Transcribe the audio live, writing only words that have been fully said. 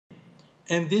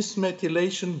and this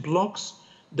methylation blocks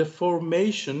the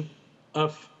formation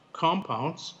of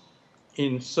compounds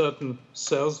in certain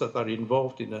cells that are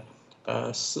involved in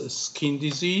a skin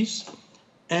disease,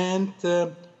 and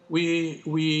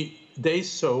they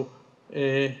saw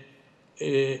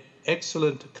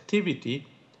excellent activity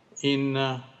in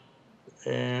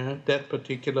that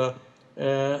particular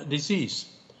disease.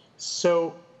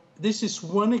 So this is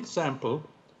one example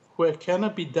where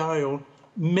cannabidiol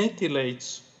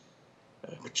methylates,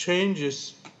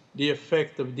 changes the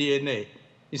effect of DNA.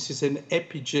 This is an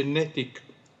epigenetic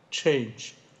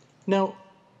change. Now,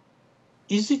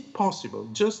 is it possible,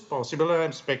 just possible, and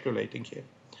I'm speculating here,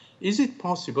 is it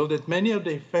possible that many of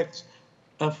the effects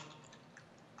of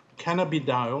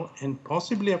cannabidiol and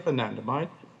possibly of anandamide,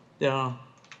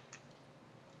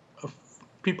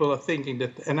 people are thinking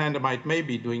that anandamide may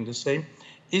be doing the same,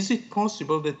 is it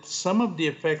possible that some of the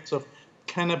effects of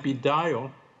cannabidiol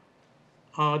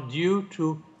are due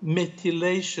to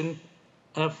methylation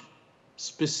of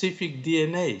specific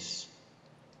DNAs?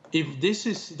 If this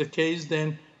is the case,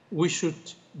 then we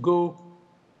should go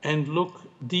and look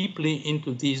deeply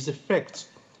into these effects,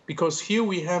 because here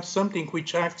we have something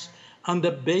which acts on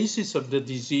the basis of the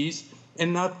disease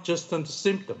and not just on the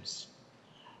symptoms.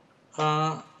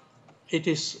 It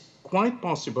is quite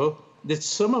possible that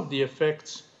some of the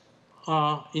effects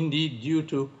are indeed due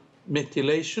to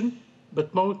methylation,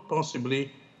 but most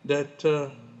possibly that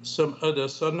some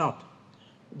others are not.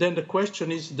 Then the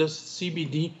question is, does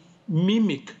CBD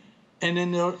mimic an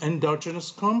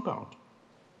endogenous compound?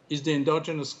 Is the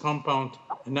endogenous compound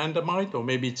anandamide, or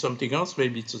maybe it's something else,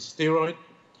 maybe it's a steroid?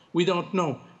 We don't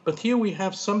know. But here we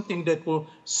have something that will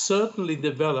certainly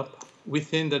develop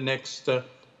within the next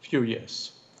few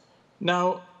years.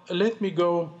 Now, let me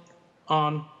go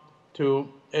on to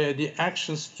the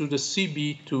actions to the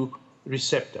CB2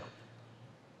 receptor.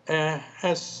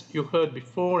 As you heard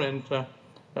before, and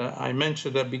I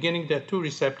mentioned at the beginning, there are two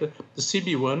receptors. The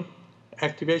CB1,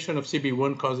 activation of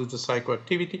CB1 causes the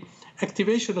psychoactivity.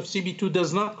 Activation of CB2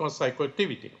 does not cause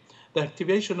psychoactivity. The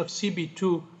activation of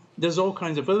CB2 does all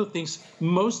kinds of other things,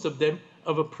 most of them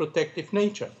of a protective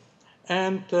nature.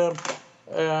 And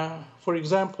for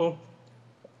example,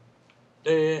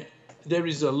 there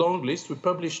is a long list. We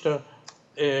published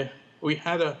we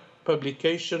had a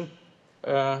publication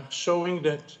showing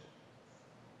that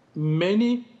in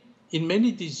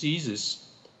many diseases,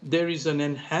 there is an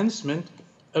enhancement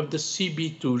of the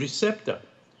CB2 receptor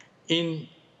in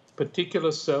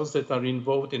particular cells that are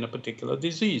involved in a particular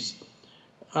disease.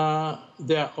 There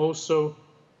are also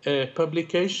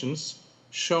publications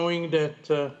showing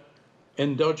that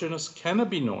endogenous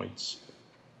cannabinoids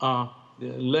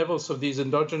the levels of these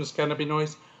endogenous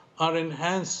cannabinoids are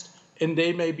enhanced, and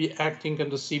they may be acting on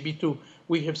the CB2.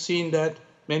 We have seen that,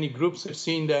 many groups have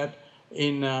seen that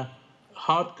in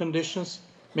heart conditions.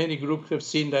 Many groups have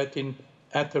seen that in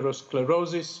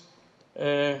atherosclerosis,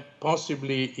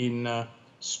 possibly in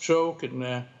stroke,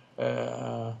 in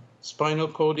spinal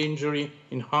cord injury,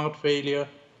 in heart failure,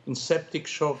 in septic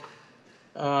shock.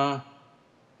 There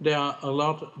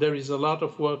is a lot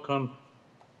of work on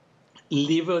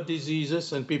liver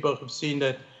diseases, and people have seen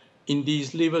that in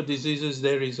these liver diseases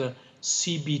there is a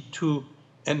CB2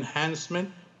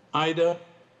 enhancement, either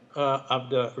of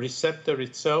the receptor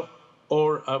itself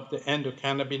or of the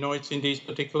endocannabinoids in these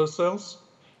particular cells.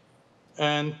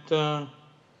 And the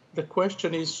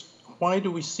question is, why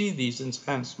do we see these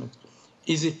enhancements?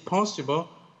 Is it possible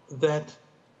that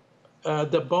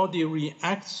the body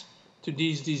reacts to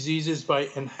these diseases by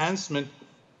enhancement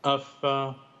of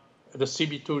the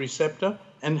CB2 receptor,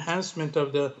 enhancement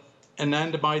of the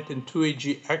anandamide and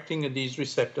 2-AG acting on these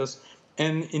receptors,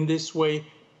 and in this way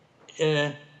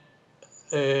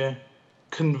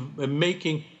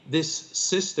making this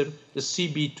system, the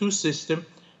CB2 system,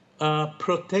 a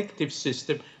protective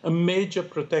system, a major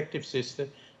protective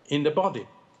system in the body.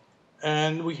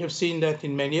 And we have seen that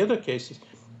in many other cases.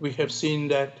 We have seen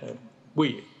that,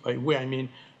 I mean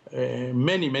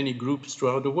many groups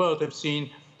throughout the world have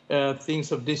seen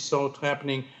things of this sort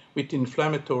happening with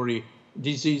inflammatory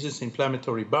diseases,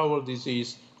 inflammatory bowel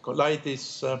disease,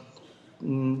 colitis.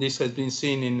 This has been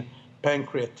seen in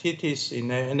pancreatitis, in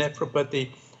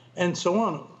nephropathy, and so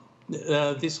on.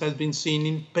 This has been seen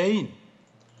in pain.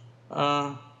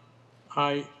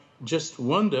 I just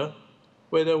wonder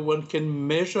whether one can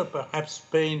measure perhaps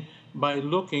pain by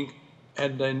looking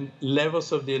at the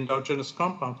levels of the endogenous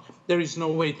compound. There is no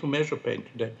way to measure pain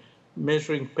today.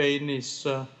 Measuring pain is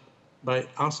by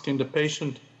asking the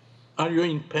patient, are you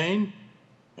in pain?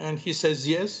 And he says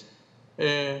yes.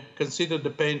 Consider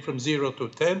the pain from 0 to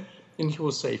 10, and he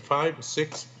will say 5 or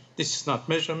 6. This is not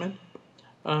measurement.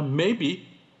 Maybe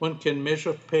one can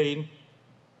measure pain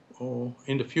or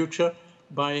in the future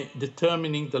by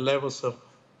determining the levels of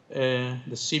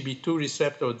the CB2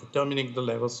 receptor, or determining the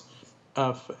levels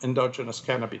of endogenous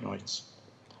cannabinoids.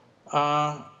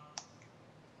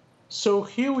 So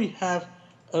here we have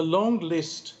a long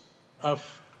list of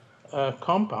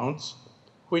compounds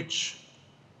which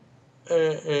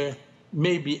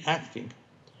may be acting.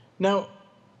 Now,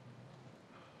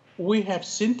 we have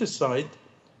synthesized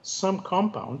some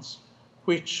compounds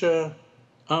which are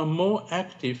more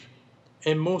active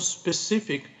and more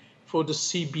specific for the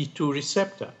CB2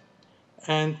 receptor.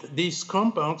 And these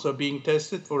compounds are being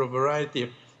tested for a variety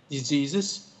of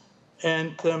diseases,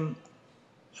 and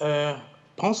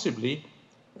possibly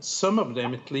some of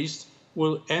them at least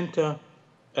will enter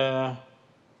our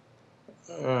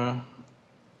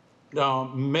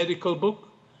medical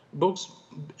books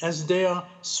as they are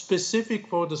specific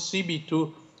for the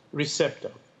CB2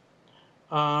 receptor.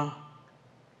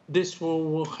 This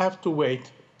will have to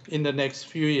wait in the next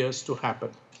few years to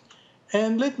happen.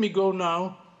 And let me go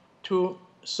now to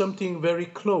something very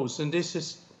close, and this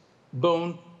is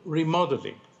bone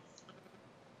remodeling.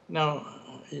 Now,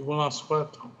 you will ask,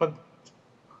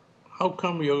 how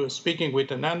come you're speaking with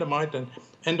anandamide and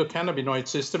endocannabinoid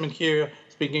system, and here you're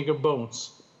speaking of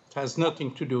bones? It has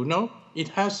nothing to do. No, it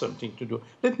has something to do.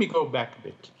 Let me go back a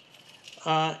bit.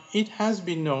 It has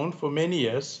been known for many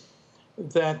years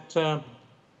that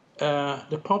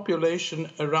the population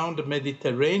around the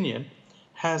Mediterranean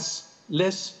has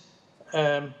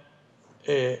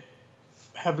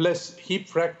have less hip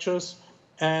fractures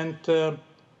and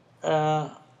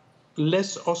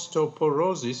less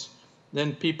osteoporosis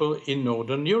than people in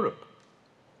Northern Europe.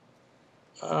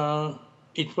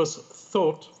 It was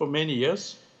thought for many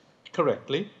years,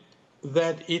 correctly,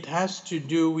 that it has to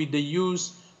do with the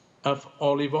use of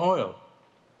olive oil.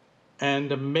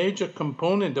 And a major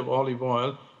component of olive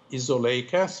oil is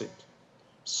oleic acid.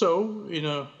 So in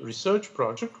a research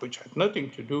project, which had nothing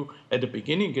to do, at the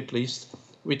beginning at least,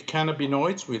 with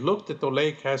cannabinoids, we looked at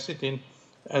oleic acid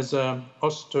as an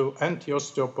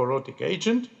anti-osteoporotic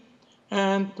agent,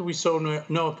 and we saw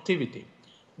no activity.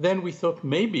 Then we thought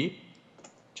maybe,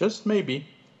 just maybe,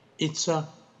 it's a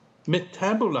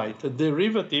metabolite, a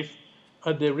derivative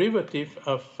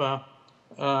of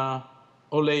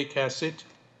oleic acid,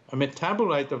 a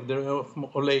metabolite of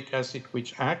oleic acid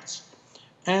which acts.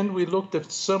 And we looked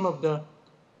at some of the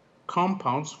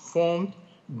compounds formed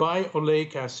by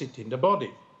oleic acid in the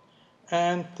body.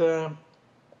 And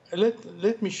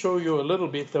let me show you a little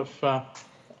bit of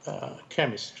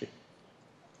chemistry.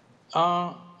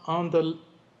 On the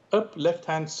up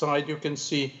left-hand side, you can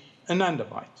see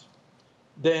anandamide.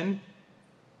 Then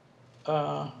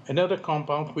another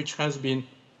compound which has been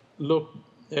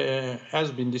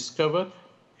discovered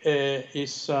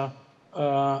is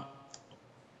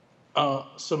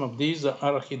some of these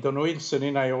arachidonidyl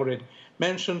serine I already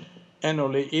mentioned, and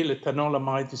oleil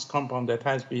ethanolamide is compound that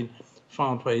has been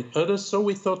found by others. So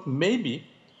we thought maybe,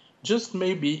 just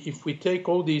maybe, if we take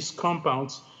all these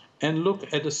compounds and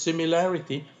look at the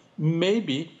similarity,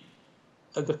 maybe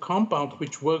the compound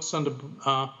which works on the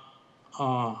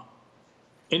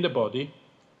in the body,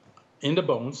 in the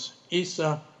bones, is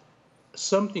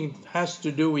something that has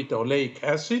to do with oleic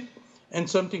acid and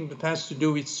something that has to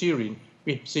do with serine.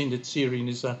 We've seen that serine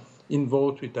is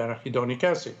involved with arachidonic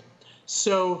acid.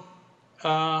 So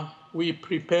we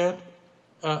prepared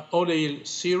oleil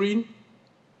serine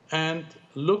and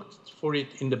looked for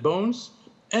it in the bones.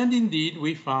 And indeed,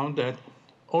 we found that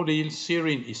oleil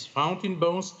serine is found in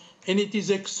bones, and it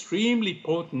is extremely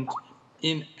potent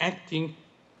in acting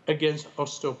against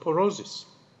osteoporosis.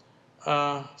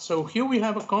 So here we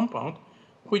have a compound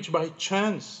which by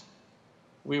chance,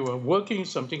 we were working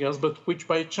something else, but which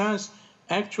by chance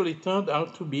actually turned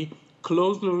out to be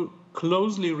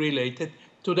closely related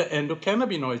to the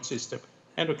endocannabinoid system.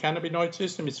 Endocannabinoid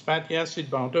system is fatty acid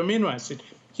bound to amino acid.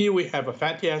 Here we have a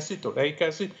fatty acid, oleic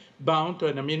acid, bound to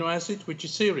an amino acid, which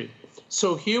is serine.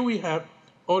 So here we have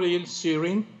oleil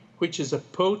serine, which is a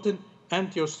potent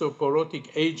anti-osteoporotic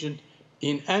agent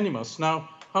in animals. Now,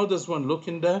 how does one look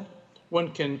in that?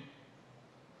 One can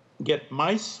get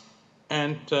mice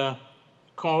and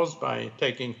cause, by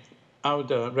taking out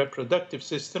the reproductive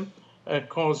system,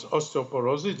 cause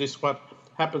osteoporosis. This is what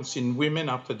happens in women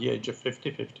after the age of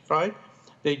 50, 55.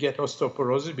 They get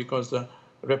osteoporosis because the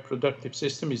reproductive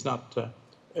system is not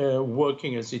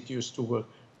working as it used to work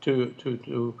to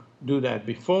do that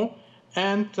before.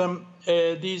 And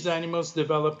these animals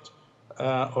developed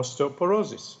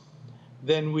osteoporosis.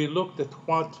 Then we looked at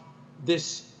what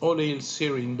this oleil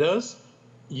serine does.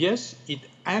 Yes, it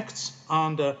acts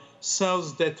on the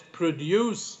cells that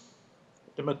produce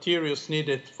the materials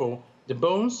needed for the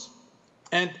bones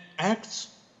and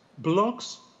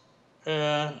blocks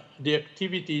the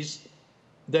activities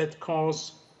that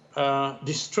cause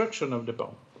destruction of the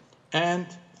bone. And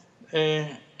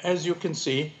as you can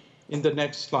see in the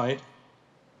next slide,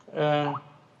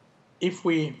 if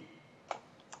we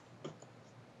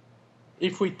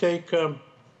take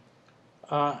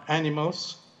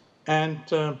animals and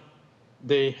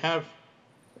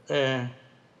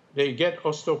they get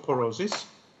osteoporosis,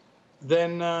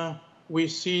 then we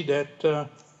see that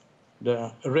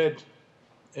the red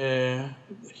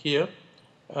here,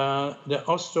 the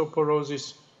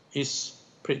osteoporosis is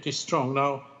pretty strong.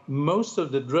 Now, most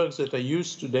of the drugs that are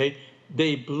used today,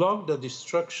 they block the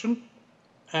destruction,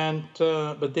 and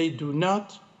but they do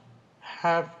not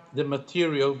have the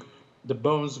material, the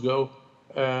bones go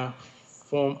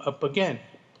form up again.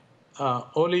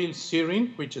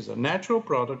 Oleo-serine, which is a natural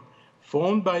product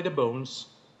formed by the bones,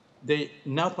 they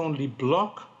not only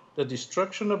block the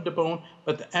destruction of the bone,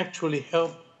 but actually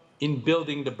help in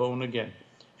building the bone again.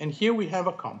 And here we have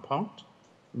a compound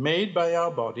made by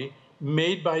our body,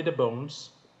 made by the bones,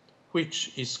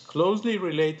 which is closely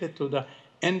related to the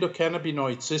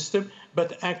endocannabinoid system,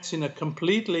 but acts in a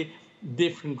completely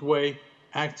different way,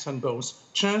 acts on bones.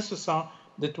 Chances are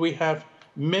that we have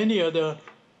many other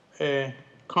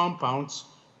compounds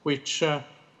which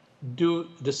do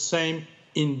the same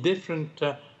in different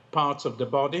parts of the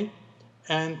body,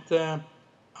 and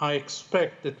I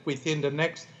expect that within the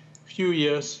next few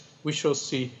years we shall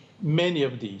see many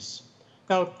of these.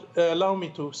 Now, allow me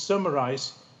to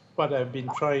summarize what I've been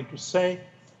trying to say.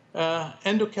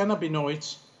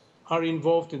 Endocannabinoids are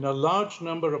involved in a large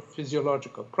number of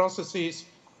physiological processes,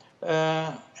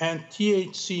 and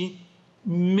THC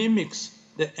mimics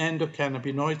the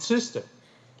endocannabinoid system.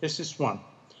 This is one.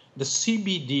 The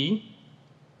CBD,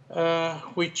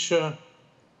 which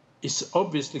is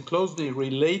obviously closely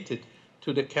related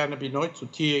to the cannabinoid, to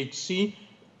THC,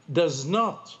 does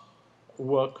not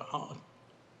work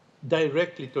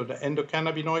directly to the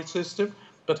endocannabinoid system,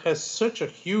 but has such a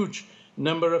huge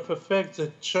number of effects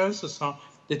that chances are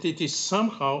that it is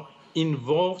somehow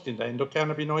involved in the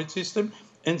endocannabinoid system,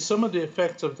 and some of the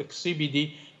effects of the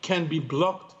CBD can be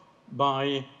blocked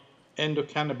by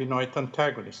endocannabinoid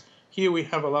antagonists. Here we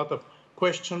have a lot of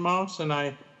question marks, and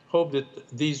I hope that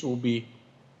these will be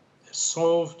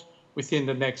solved within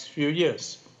the next few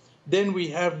years. Then we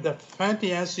have the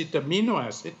fatty acid amino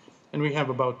acid, and we have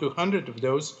about 200 of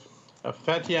those,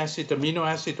 fatty acid amino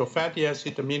acid or fatty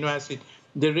acid amino acid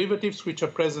derivatives which are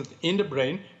present in the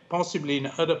brain, possibly in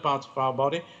other parts of our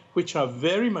body, which are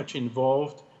very much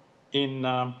involved in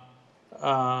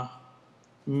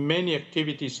many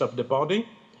activities of the body,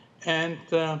 and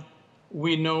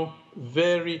we know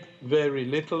very, very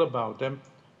little about them,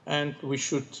 and we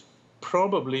should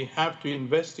probably have to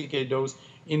investigate those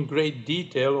in great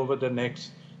detail over the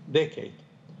next decade.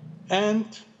 And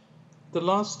the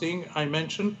last thing I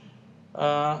mentioned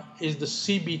is the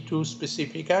CB2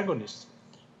 specific agonist.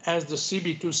 As the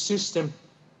CB2 system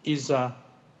is a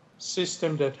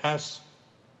system that has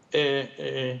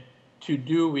to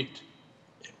do with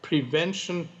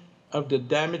prevention of the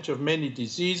damage of many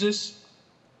diseases,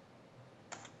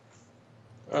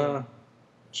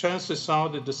 chances are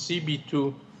that the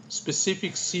CB2,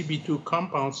 specific CB2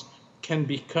 compounds can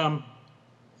become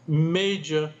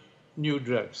major new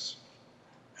drugs.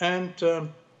 And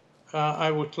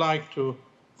I would like to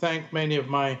thank many of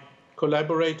my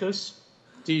collaborators.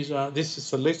 This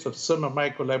is a list of some of my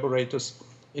collaborators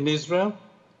in Israel.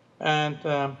 And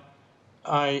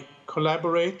I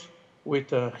collaborate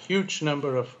with a huge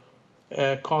number of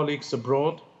colleagues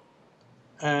abroad.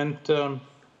 And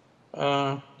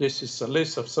this is a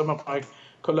list of some of my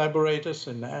collaborators,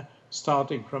 and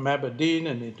starting from Aberdeen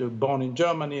and into Bonn in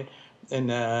Germany, and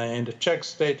in the Czech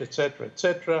state, etc.,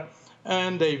 etc.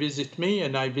 And they visit me,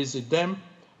 and I visit them,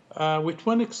 with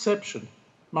one exception.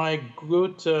 My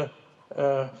good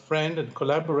friend and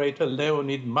collaborator,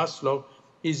 Leonid Maslov,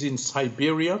 is in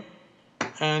Siberia,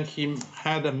 and he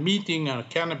had a meeting, a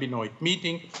cannabinoid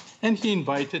meeting, and he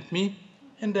invited me.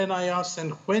 And then I asked,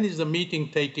 and when is the meeting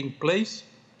taking place?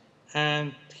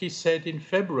 And he said in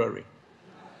February.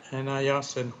 And I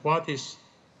asked, and what is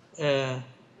the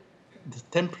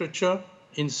temperature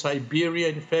in Siberia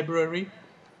in February?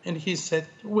 And he said,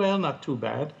 well, not too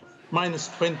bad, minus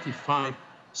 25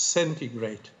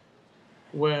 centigrade.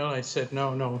 Well, I said,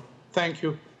 no, thank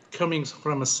you. Coming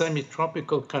from a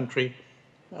semi-tropical country,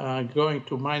 going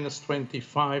to minus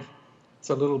 25, it's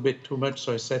a little bit too much.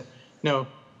 So I said, no,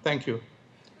 thank you.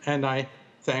 And I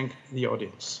thank the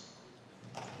audience.